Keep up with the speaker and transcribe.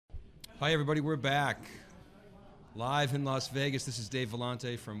Hi everybody, we're back. Live in Las Vegas, this is Dave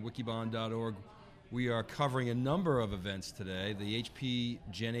Vellante from wikibon.org. We are covering a number of events today. The HP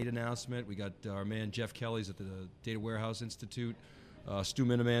Gen8 announcement, we got our man Jeff Kelly's at the Data Warehouse Institute. Stu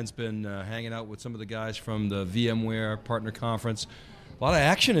Miniman's been hanging out with some of the guys from the VMware Partner Conference. A lot of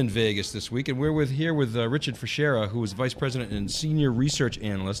action in Vegas this week, and we're here with Richard Fichera, who is Vice President and Senior Research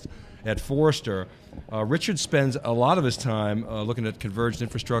Analyst at Forrester. Richard spends a lot of his time looking at converged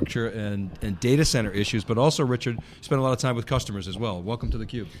infrastructure and data center issues, but also, Richard, you spend a lot of time with customers as well. Welcome to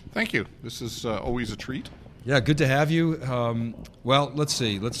theCUBE. Thank you. This is always a treat. Yeah, good to have you. Well, let's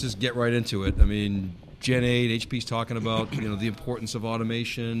see. Let's just get right into it. I mean, Gen8, HP's talking about the importance of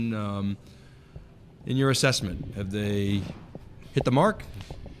automation. In your assessment, have they hit the mark?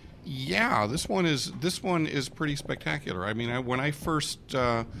 Yeah, this one is pretty spectacular. I mean, when I first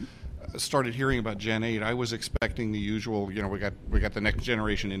started hearing about Gen 8, I was expecting the usual. We got the next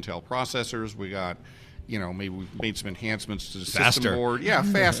generation Intel processors. We got, maybe we've made some enhancements to the system board. Yeah,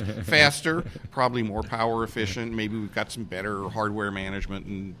 faster, probably more power efficient. Maybe we've got some better hardware management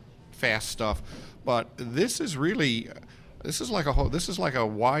and fast stuff. But this is really. This is like a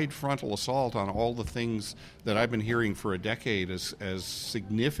wide frontal assault on all the things that I've been hearing for a decade as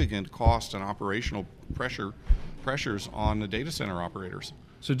significant cost and operational pressures on the data center operators.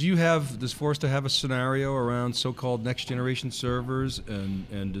 So does Forrester have a scenario around so-called next generation servers,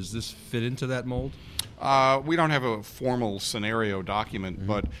 and does this fit into that mold? We don't have a formal scenario document,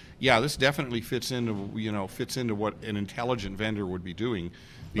 but yeah, this definitely fits into what an intelligent vendor would be doing.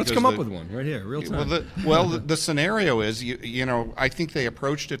 Let's come up with one right here, real time. The scenario is, I think they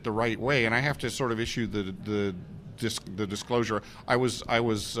approached it the right way, and I have to sort of issue the disclosure. I was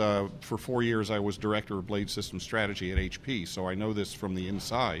for 4 years I was director of blade system strategy at HP, so I know this from the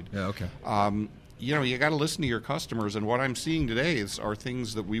inside. Yeah, okay. You got to listen to your customers, and what I'm seeing today are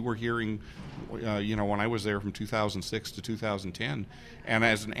things that we were hearing, when I was there from 2006 to 2010, and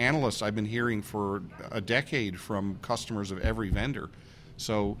as an analyst, I've been hearing for a decade from customers of every vendor.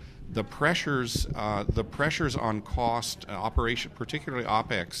 So the pressures on cost, operation, particularly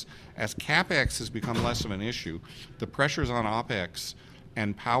OpEx, as CapEx has become less of an issue, the pressures on OpEx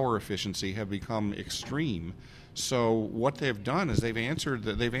and power efficiency have become extreme. So what they've done is they've answered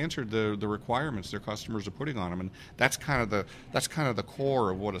the requirements their customers are putting on them, and that's kind of the core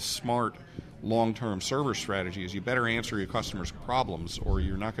of what a smart long-term server strategy is. You better answer your customers' problems, or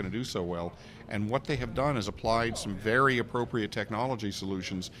you're not going to do so well. And what they have done is applied some very appropriate technology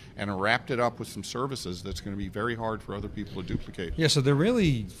solutions and wrapped it up with some services that's going to be very hard for other people to duplicate. Yeah, so they're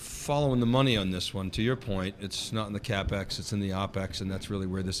really following the money on this one. To your point, it's not in the CapEx, it's in the OpEx, and that's really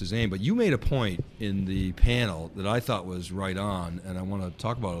where this is aimed. But you made a point in the panel that I thought was right on, and I want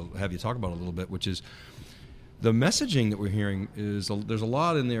to have you talk about it a little bit, which is the messaging that we're hearing is there's a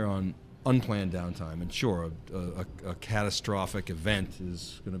lot in there on unplanned downtime, and sure, a catastrophic event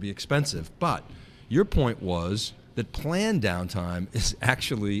is going to be expensive, but your point was that planned downtime is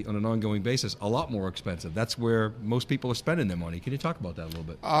actually, on an ongoing basis, a lot more expensive. That's where most people are spending their money. Can you talk about that a little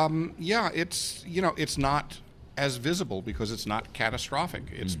bit? Yeah, it's not as visible because it's not catastrophic.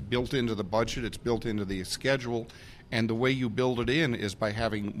 It's built into the budget, it's built into the schedule, and the way you build it in is by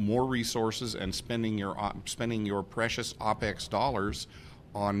having more resources and spending your precious OpEx dollars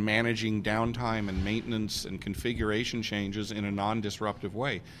on managing downtime and maintenance and configuration changes in a non-disruptive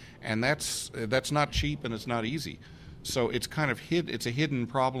way, and that's not cheap and it's not easy. So it's kind of it's a hidden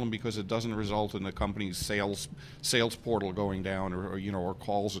problem because it doesn't result in the company's sales portal going down or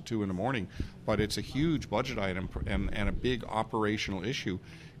calls at 2 in the morning, but it's a huge budget item and a big operational issue.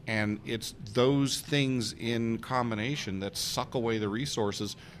 And it's those things in combination that suck away the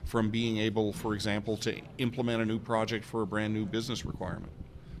resources from being able, for example, to implement a new project for a brand new business requirement.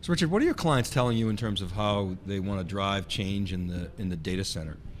 So Richard, what are your clients telling you in terms of how they want to drive change in the data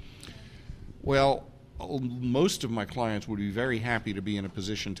center? Well, most of my clients would be very happy to be in a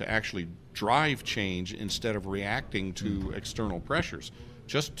position to actually drive change instead of reacting to external pressures.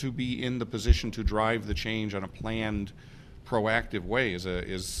 Just to be in the position to drive the change on a planned, proactive way is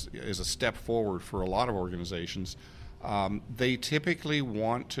a step forward for a lot of organizations. They typically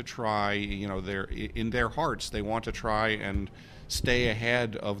want to try, in their hearts, they want to try and stay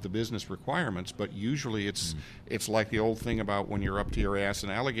ahead of the business requirements, but usually it's like the old thing about when you're up to your ass in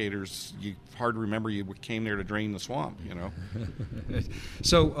alligators, you hard to remember you came there to drain the swamp,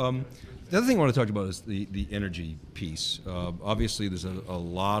 So the other thing I want to talk about is the energy piece. Obviously, there's a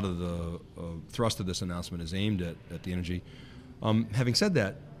lot of the thrust of this announcement is aimed at the energy. Having said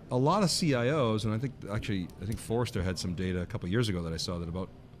that, a lot of CIOs, and I think Forrester had some data a couple of years ago that I saw that about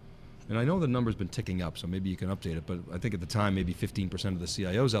and I know the number's been ticking up, so maybe you can update it, but I think at the time maybe 15% of the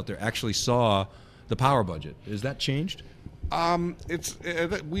CIOs out there actually saw the power budget. Has that changed? I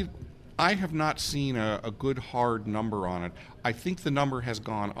have not seen a good hard number on it. I think the number has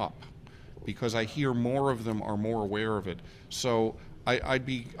gone up because I hear more of them are more aware of it. So I'd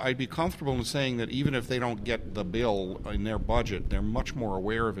be comfortable in saying that even if they don't get the bill in their budget, they're much more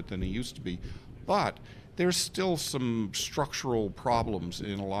aware of it than they used to be. But there's still some structural problems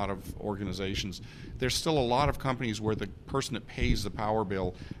in a lot of organizations. There's still a lot of companies where the person that pays the power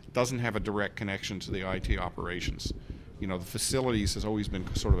bill doesn't have a direct connection to the IT operations. You know, the facilities has always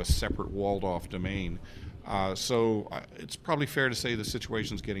been sort of a separate walled-off domain. So it's probably fair to say the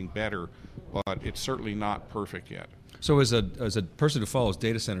situation's getting better, but it's certainly not perfect yet. So as a person who follows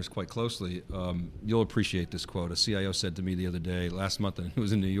data centers quite closely, you'll appreciate this quote. A CIO said to me the other day, last month, and he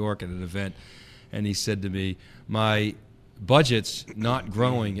was in New York at an event, and he said to me, my budget's not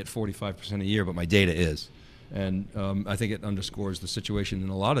growing at 45% a year, but my data is. And I think it underscores the situation in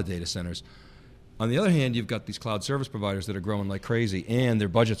a lot of data centers. On the other hand, you've got these cloud service providers that are growing like crazy, and their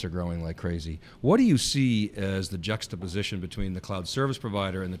budgets are growing like crazy. What do you see as the juxtaposition between the cloud service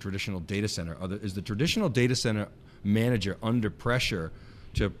provider and the traditional data center? Is the traditional data center manager under pressure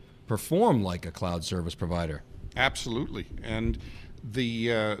to perform like a cloud service provider? Absolutely. And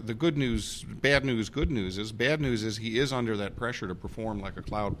the good news, bad news, good news is he is under that pressure to perform like a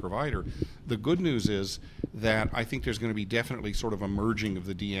cloud provider. The good news is that I think there's going to be definitely sort of a merging of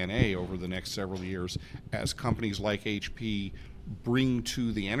the DNA over the next several years as companies like HP bring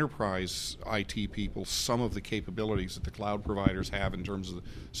to the enterprise IT people some of the capabilities that the cloud providers have in terms of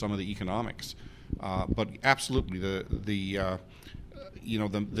some of the economics. But absolutely, the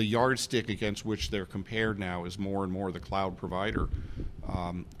yardstick against which they're compared now is more and more the cloud provider.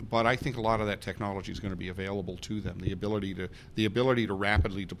 But I think a lot of that technology is going to be available to them. The ability to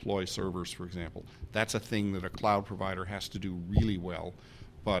rapidly deploy servers, for example, that's a thing that a cloud provider has to do really well.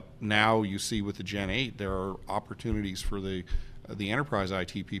 But now you see with the Gen8, there are opportunities for the enterprise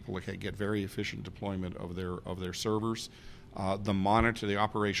IT people to get very efficient deployment of their servers, the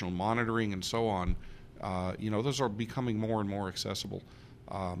operational monitoring, and so on. Those are becoming more and more accessible.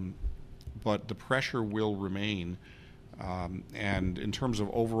 But the pressure will remain. And in terms of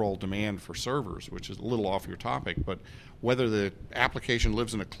overall demand for servers, which is a little off your topic, but whether the application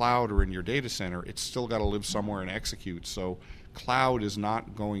lives in a cloud or in your data center, it's still got to live somewhere and execute. So cloud is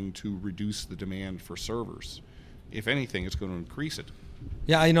not going to reduce the demand for servers. If anything, it's going to increase it.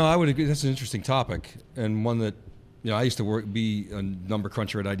 Yeah, I would agree. That's an interesting topic, and one that I used to be a number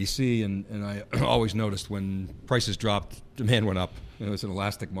cruncher at IDC, and I always noticed when prices dropped, demand went up. It's an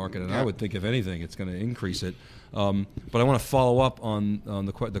elastic market, and I would think, if anything, it's going to increase it. But I want to follow up on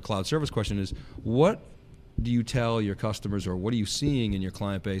the cloud service question is, what do you tell your customers, or what are you seeing in your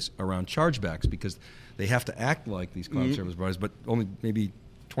client base around chargebacks? Because they have to act like these cloud service providers, but only maybe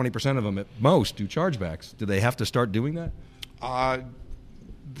 20% of them at most do chargebacks. Do they have to start doing that?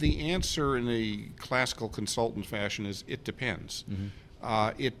 The answer in a classical consultant fashion is it depends.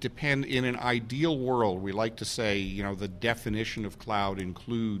 It depends. In an ideal world, we like to say, the definition of cloud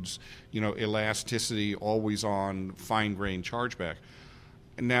includes, elasticity, always on, fine-grained chargeback.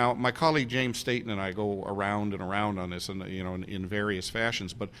 Now, my colleague James Staten and I go around and around on this, and in various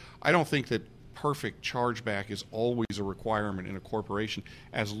fashions. But I don't think that perfect chargeback is always a requirement in a corporation,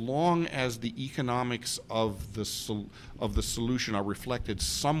 as long as the economics of the solution are reflected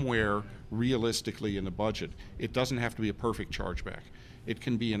somewhere realistically in the budget. It doesn't have to be a perfect chargeback. It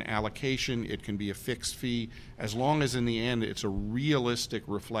can be an allocation, it can be a fixed fee, as long as in the end it's a realistic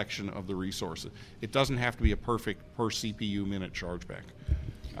reflection of the resources. It doesn't have to be a perfect per CPU minute chargeback.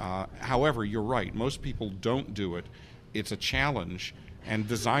 However, you're right, most people don't do it. It's a challenge, and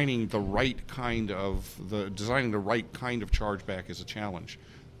designing the right kind of chargeback is a challenge.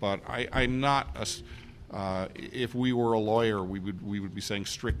 But I'm not if we were a lawyer, we would be saying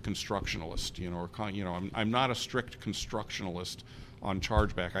strict constructionalist, I'm not a strict constructionalist on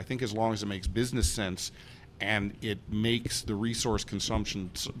chargeback. I think as long as it makes business sense and it makes the resource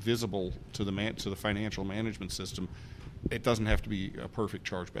consumption visible to the financial management system, it doesn't have to be a perfect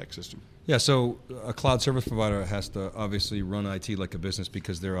chargeback system. Yeah, so a cloud service provider has to obviously run IT like a business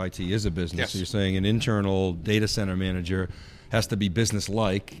because their IT is a business. Yes. So you're saying an internal data center manager has to be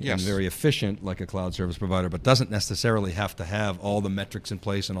business-like and very efficient like a cloud service provider, but doesn't necessarily have to have all the metrics in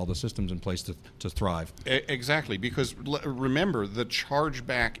place and all the systems in place to thrive. Exactly, because remember, the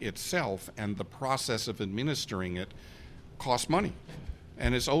chargeback itself and the process of administering it costs money.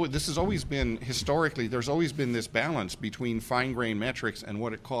 And this has always been, historically, there's always been this balance between fine-grained metrics and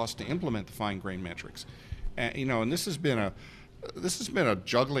what it costs to implement the fine-grained metrics. And this has been this has been a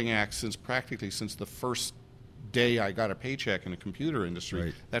juggling act practically since the first day I got a paycheck in the computer industry.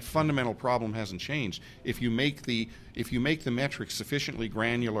 Right. That fundamental problem hasn't changed. If you make the metrics sufficiently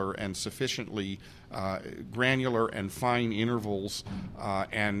granular and sufficiently granular and fine intervals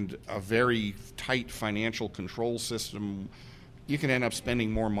and a very tight financial control system, you can end up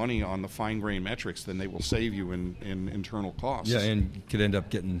spending more money on the fine-grained metrics than they will save you in internal costs. Yeah, and you could end up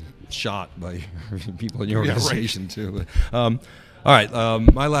getting shot by people in your organization too. All right,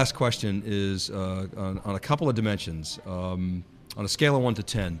 my last question is on a couple of dimensions. On a scale of 1 to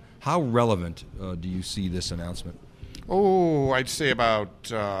 10, how relevant do you see this announcement? Oh, I'd say about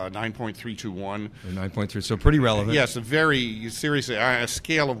 9.321. 9.3, so pretty relevant. Yes, seriously, a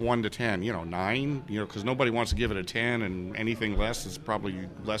scale of 1 to 10, 9, because nobody wants to give it a 10, and anything less is probably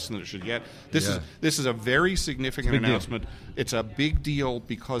less than it should get. This is a very significant announcement. It's a big deal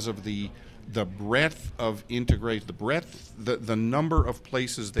because of the breadth of integrate, the number of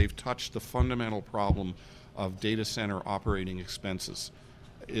places they've touched the fundamental problem of data center operating expenses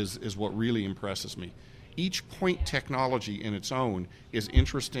is what really impresses me. Each point technology in its own is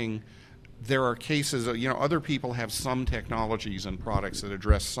interesting. There are cases, other people have some technologies and products that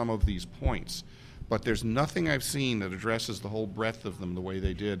address some of these points, but there's nothing I've seen that addresses the whole breadth of them the way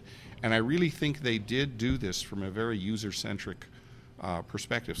they did. And I really think they did do this from a very user-centric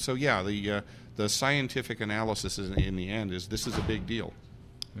perspective. So yeah, the scientific analysis in the end is this is a big deal.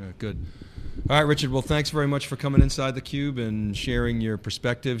 Yeah, good. All right, Richard. Well, thanks very much for coming inside theCUBE and sharing your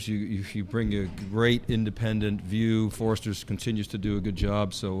perspectives. You bring a great independent view. Forrester continues to do a good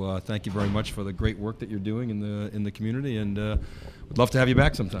job. So thank you very much for the great work that you're doing in the community, and we'd love to have you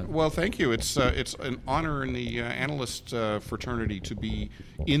back sometime. Well, thank you. It's an honor in the analyst fraternity to be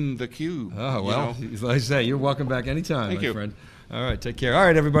in theCUBE. Oh well, as I say, you're welcome back anytime, my friend. All right, take care. All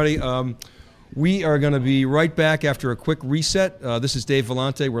right, everybody. We are going to be right back after a quick reset. This is Dave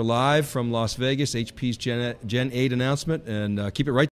Vellante. We're live from Las Vegas, HP's Gen 8 announcement, and keep it right